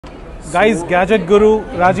Guys, Gadget Guru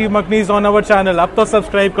Rajiv Makhni is on our channel. अब तो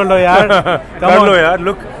subscribe कर लो यार. कर लो यार.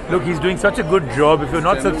 Look, he's doing such a good job. If you're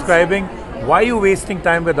not subscribing, why are you wasting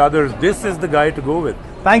time with others? This is the guy to go with.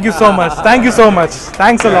 Thank you so much. Thank you so much.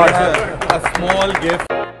 Thanks a lot. A small gift.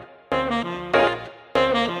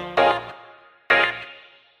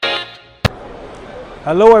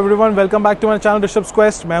 Hello everyone, welcome back to my channel Rishab's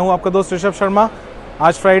Quest. मैं हूँ आपका दोस्त ऋषभ शर्मा.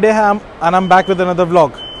 आज Friday है and I'm back with another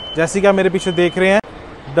vlog. जैसे कि आप मेरे पीछे देख रहे हैं,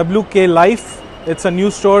 WK Life. It's a new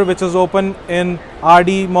store which is open in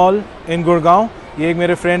Ardee Mall in Gurgaon. ये एक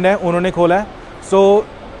मेरे friend हैं, उन्होंने खोला है. So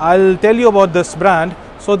I'll tell you about this brand.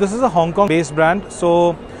 So this is a Hong Kong based brand.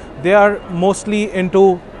 So they are mostly into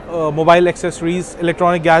mobile accessories,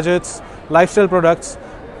 electronic gadgets, lifestyle products.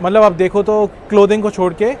 मतलब आप देखो तो clothing को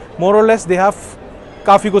छोड़ के more or less they have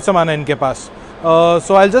काफ़ी कुछ सामान है इनके पास.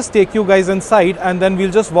 So I'll just take you guys inside and then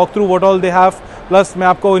we'll just walk through what all they have. Plus मैं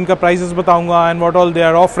आपको इनका prices बताऊंगा and what all they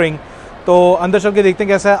are offering. तो अंदर चल के देखते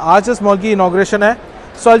हैं कैसा है. आज इस मॉल की inauguration है.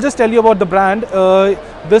 So I'll just tell you about the brand.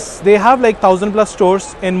 They have like 1,000+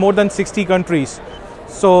 stores in more than 60 countries.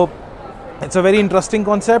 So it's a very interesting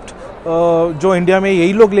concept. जो इंडिया में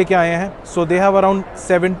यही लोग लेके आए हैं. So they have around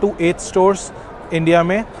 7 to 8 stores India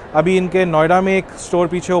में. अभी इनके नोएडा में एक स्टोर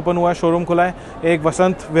पीछे ओपन हुआ है, शोरूम खुला है. एक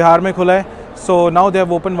वसंत विहार में खुला है. So now they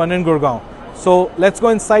have open one in Gurgaon. So let's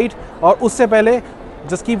go inside. और उससे पहले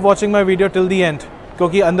just keep watching my video till the and,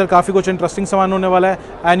 क्योंकि अंदर काफ़ी कुछ इंटरेस्टिंग सामान होने वाला है.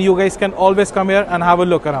 And you guys can always come here and have a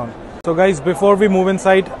look around. So guys before we move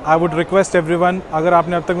inside, I would request everyone, अगर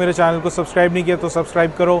आपने अब तक मेरे चैनल को सब्सक्राइब नहीं किया तो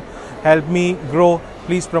सब्सक्राइब करो. Help me grow,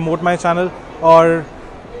 please promote my channel. और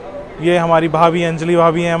ये हमारी भाभी अंजलि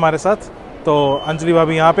भाभी हैं हमारे साथ. तो अंजलि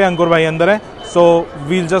भाभी यहाँ पे, अंकुर भाई अंदर है. So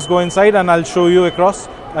we'll just go inside and I will show you across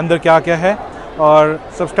अंदर क्या क्या है. और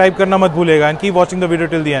सब्सक्राइब करना मत भूलेगा and keep watching the video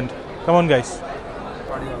till the end. Come on guys.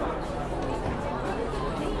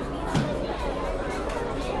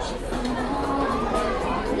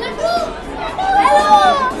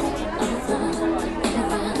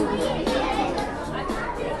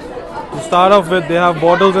 To start off with, they have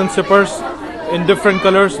bottles and sippers in different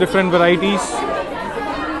colors, different varieties,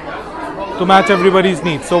 to match everybody's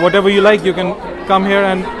needs. So whatever you like, you can come here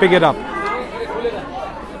and pick it up.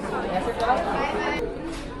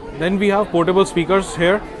 Then we have portable speakers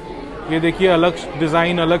here. ये देखिए अलग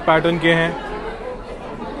design, अलग pattern के हैं.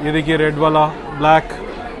 ये देखिए red वाला, black.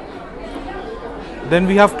 Then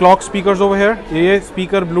we have clock speakers over here. ये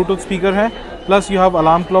स्पीकर ब्लूटूथ स्पीकर है. Plus you have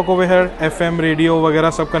alarm clock over here. FM radio वगैरह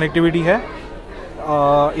सब कनेक्टिविटी है.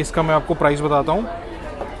 इसका मैं आपको प्राइस बताता हूँ.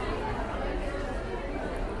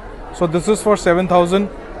 So this is for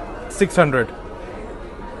 7,600.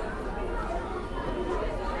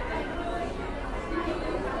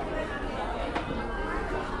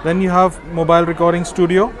 Then you have mobile recording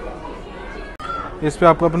studio. इस पे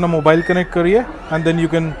आपको अपना मोबाइल कनेक्ट करिए and then you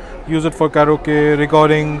can use it for karaoke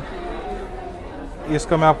recording.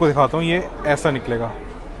 इसका मैं आपको दिखाता हूँ. ये ऐसा निकलेगा.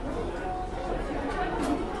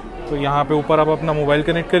 तो यहाँ पे ऊपर आप अपना मोबाइल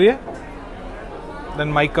कनेक्ट करिए.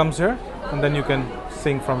 Then mic comes here and then you can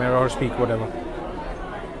sing from here or speak whatever.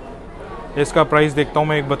 इसका प्राइस देखता हूँ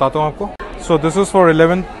मैं, एक बताता हूँ आपको. So this is for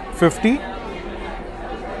 1150.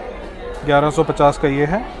 1150 का ये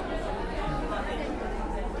है.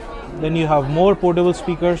 Then you have more portable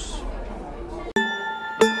speakers.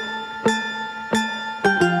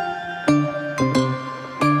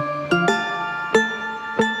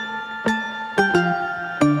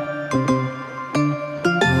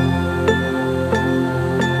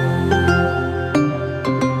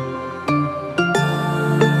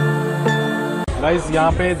 Guys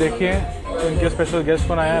यहाँ पे देखिए तो इनके स्पेशल गेस्ट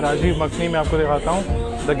कौन आया है. राजीव मखनी. मैं आपको दिखाता हूँ.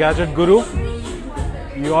 The gadget Guru.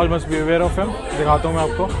 You all must be aware of him. दिखाता हूँ मैं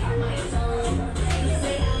आपको.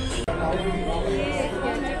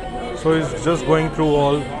 So is just going through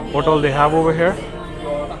all what all they have over here.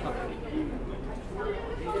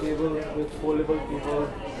 Cable with foldable cable.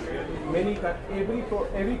 Many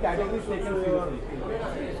every category is taken seriously.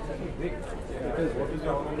 Because what is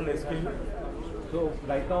your total SKU? So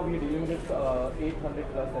right now we are dealing with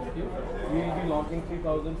 800+ SKUs. We will be launching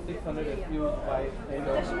 3,600 SKUs by end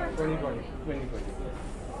of 2020.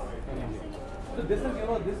 So this is,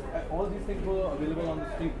 all these things were available on the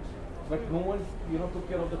street, but no one, took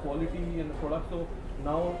care of the quality and the product. So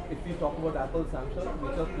now if we talk about Apple, Samsung,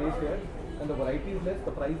 which are placed here, and the variety is less,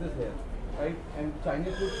 the price is here, right? And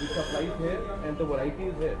Chinese goods which are priced here, and the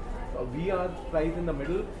variety is here. We are priced in the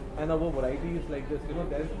middle and our variety is like this.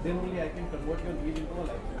 Then only I can convert your need into a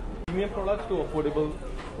lifestyle. Premium products to affordable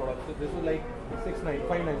products. So this is like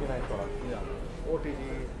 599 products. Yeah. OTG,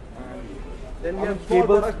 Then we have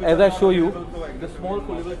cables, as I show you, the small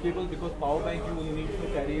foldable cables, because power bank you need to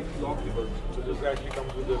carry long cables. So this actually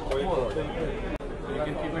comes with the coil cord. You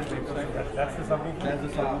can keep it inside. That's the subwoofer. That's the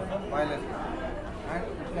subwoofer. Wireless. And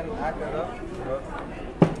it can act as a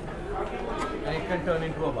and it can turn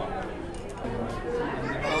into a bar. And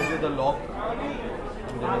it comes with a lock.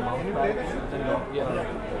 And then a mount pad, then lock. Yeah.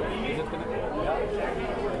 Is it connected?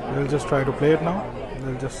 We'll just try to play it now.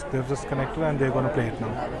 They've just connected and they're going to play it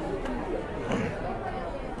now.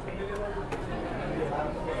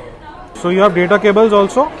 So you have data cables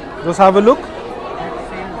also. Just have a look.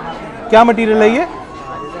 क्या material है ये?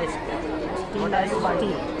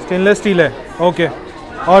 Stainless steel है. Okay.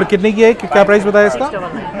 और कितने की है? क्या price बताया इसका?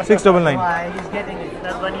 699.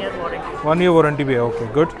 1 year वारंटी भी है. Okay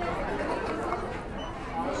good.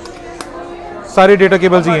 सारे डेटा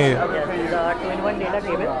केबल्स ही हैं ये. 2-in-1 data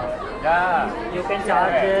cable. You can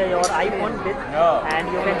charge your iPhone with, and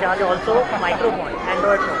you can charge also microphone,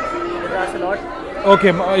 Android phone. There are slot. Okay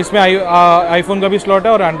इसमें आईफोन का भी स्लॉट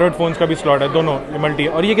है और एंड्रॉयड फोन्स का भी स्लॉट है, दोनों मल्टी.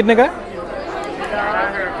 और ये कितने का है?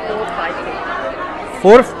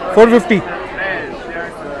 450.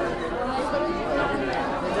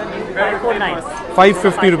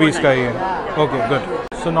 550 रुपीज़ का ये. Okay good.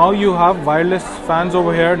 So now you have wireless fans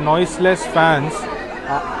over here, noiseless fans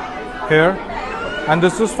hair, and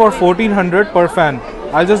this is for 1400 पर fan.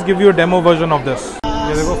 I just give you a demo version of this.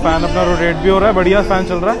 ये देखो फैन अपना रोटेट भी हो रहा है, बढ़िया फैन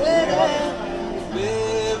चल रहा है.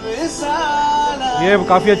 ये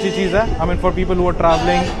काफ़ी अच्छी चीज़ है. I mean for people who are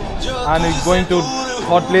travelling and going to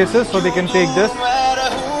hot places, so they can take this.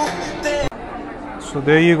 So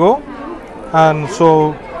there you go. And so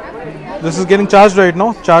this is getting charge right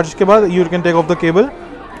now. Charge के बाद you can take off the cable.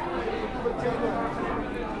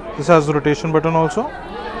 This has rotation button also.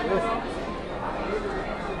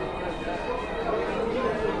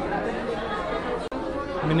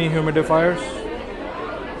 Mini humidifiers.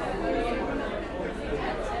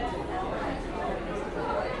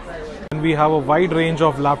 And we have a wide range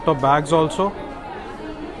of laptop bags also.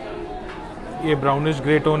 ये brownish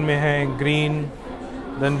grey tone में है, green,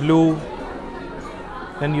 then blue.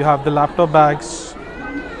 Then you have the laptop bags,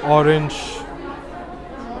 orange,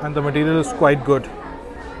 and the material is quite good.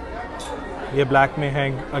 ये black में है,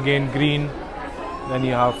 again green. Then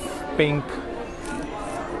you have pink.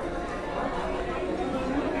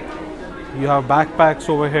 You have backpacks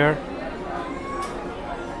over here.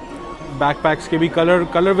 Backpacks के भी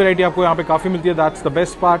color variety आपको यहाँ पे काफ़ी मिलती है. That's the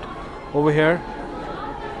best part over here.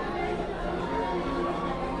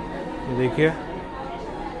 ये देखिए.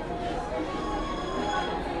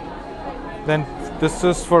 Then this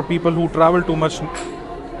is for people who travel too much.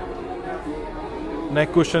 Neck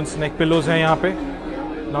cushions, neck pillows हैं यहाँ पे.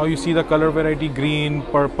 Now you see the color variety: green,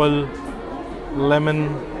 purple, lemon,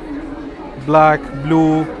 black,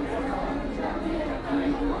 blue.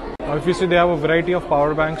 If you see, they have a variety of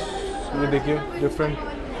power banks. ये देखिए different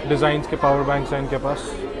designs के power banks हैं इनके पास.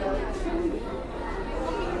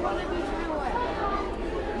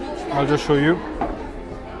 I'll just show you.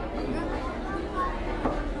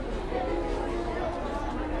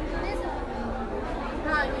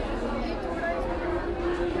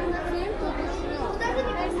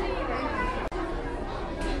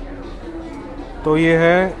 तो ये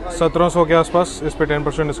है 1700 के आसपास. इस पे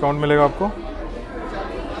 10% डिस्काउंट मिलेगा आपको.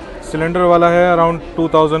 सिलेंडर वाला है अराउंड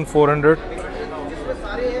 2400,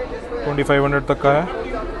 2500 तक का है.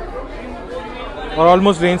 और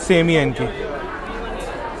ऑलमोस्ट रेंज सेम ही है इनकी.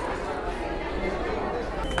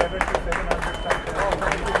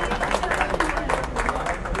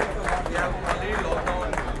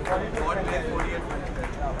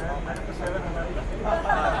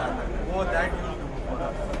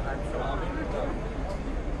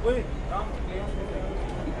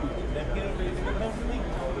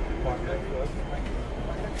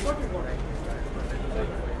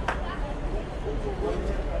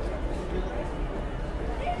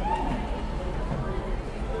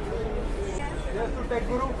 Tech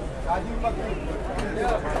Guru, Rajiv Makhni.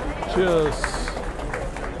 Cheers.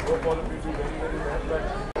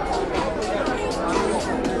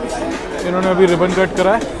 इन्होंने अभी रिबन कट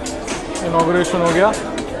करा है. इनॉग्रेशन हो गया.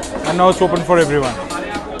 And now it's open for everyone.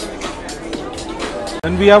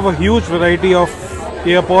 Then we have a huge variety of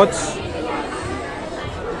earpods.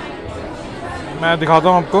 मैं दिखाता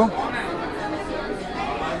हूँ आपको.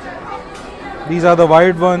 These are the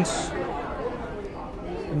wired ones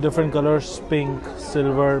in different colors: pink,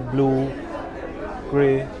 silver, blue,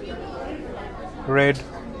 grey, red.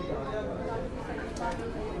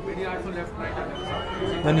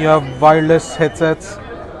 Then you have wireless headsets.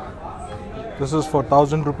 This is for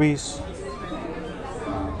 1000 rupees.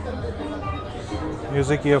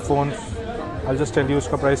 Music earphones. I just tell you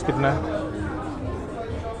उसका price कितना है।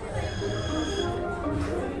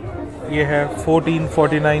 ये है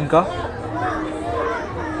 1449 का।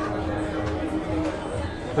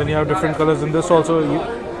 Then you have different colors in this also.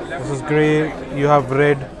 This is grey, you have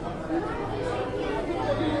red.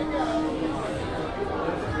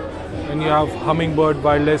 And you have Hummingbird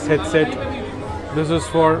wireless headset. This is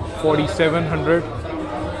for 4700.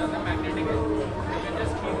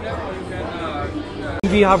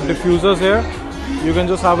 We have diffusers here. You can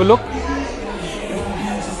just have a look.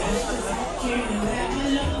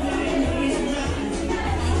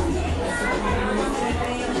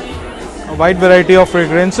 A wide variety of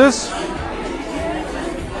fragrances.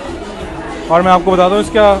 और मैं आपको बता दूं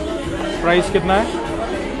इसका price कितना है।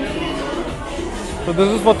 So this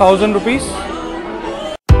is for 1000 rupees.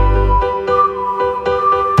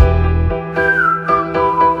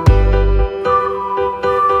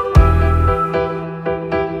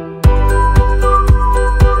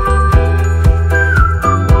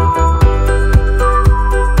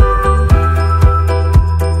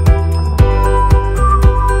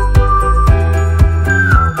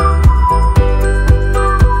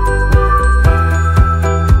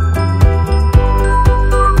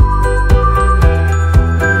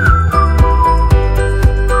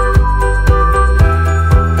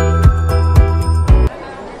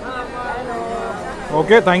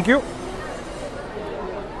 Okay, thank you.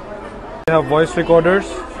 We have voice recorders.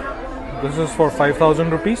 This is for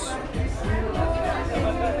 5000 rupees.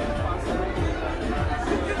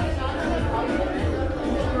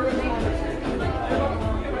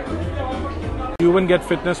 You even get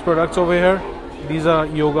fitness products over here. These are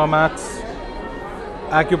yoga mats,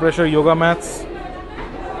 acupressure yoga mats,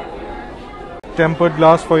 tempered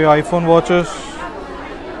glass for your iPhone watches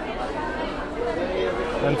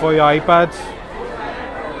and for your iPads.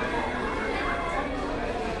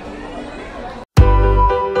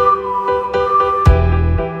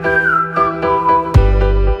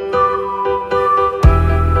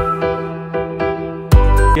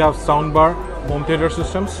 You have soundbar, home theater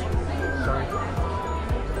systems.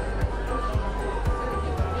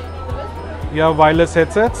 You have wireless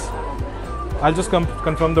headsets. I'll just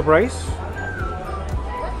confirm the price.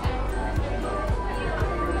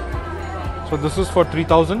 So this is for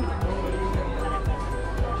 3000.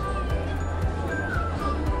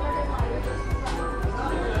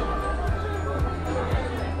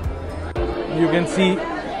 You can see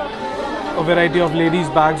a variety of ladies'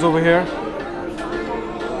 bags over here.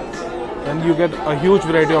 And you get a huge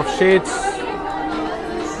variety of shades.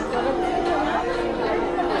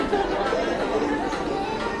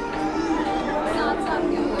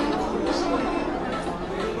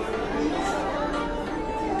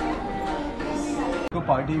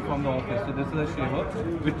 Party from the office. So this is a shaver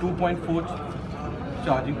with 2.4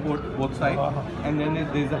 charging port both sides, and then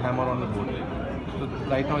there is a hammer on the board. So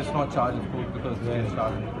right now it's not charged, of course, because it's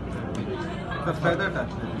charged. The feather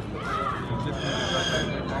touch.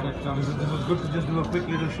 This is good to just do a quick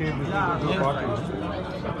little shave before you go to a party.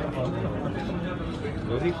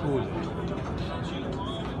 Very cool.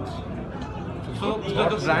 So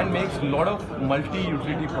the brand makes a lot of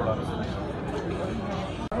multi-utility products.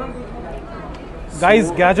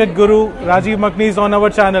 Guys, Gadget Guru Rajiv Makhni is on our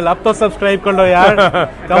channel. अब तो subscribe कर लो यार.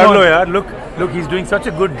 कर लो यार. Look, he's doing such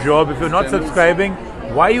a good job. If you're not subscribing,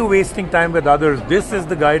 why are you wasting time with others? This is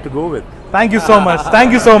the guy to go with. Thank you so much.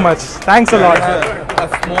 Thank you so much. Thanks a lot. A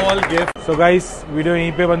small gift. So guys, video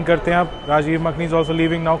यहीं पे बंद करते हैं अब. Rajiv Makhni is also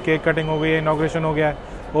leaving now. Cake cutting हो गई है, inauguration हो गया है.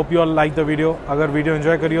 Hope you all like the video. अगर वीडियो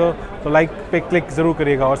enjoy करी हो तो like पे क्लिक ज़रूर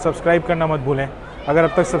करिएगा और subscribe करना मत भूलें. अगर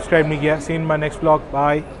अब तक subscribe नहीं किया, see you in my next vlog.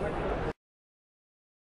 Bye.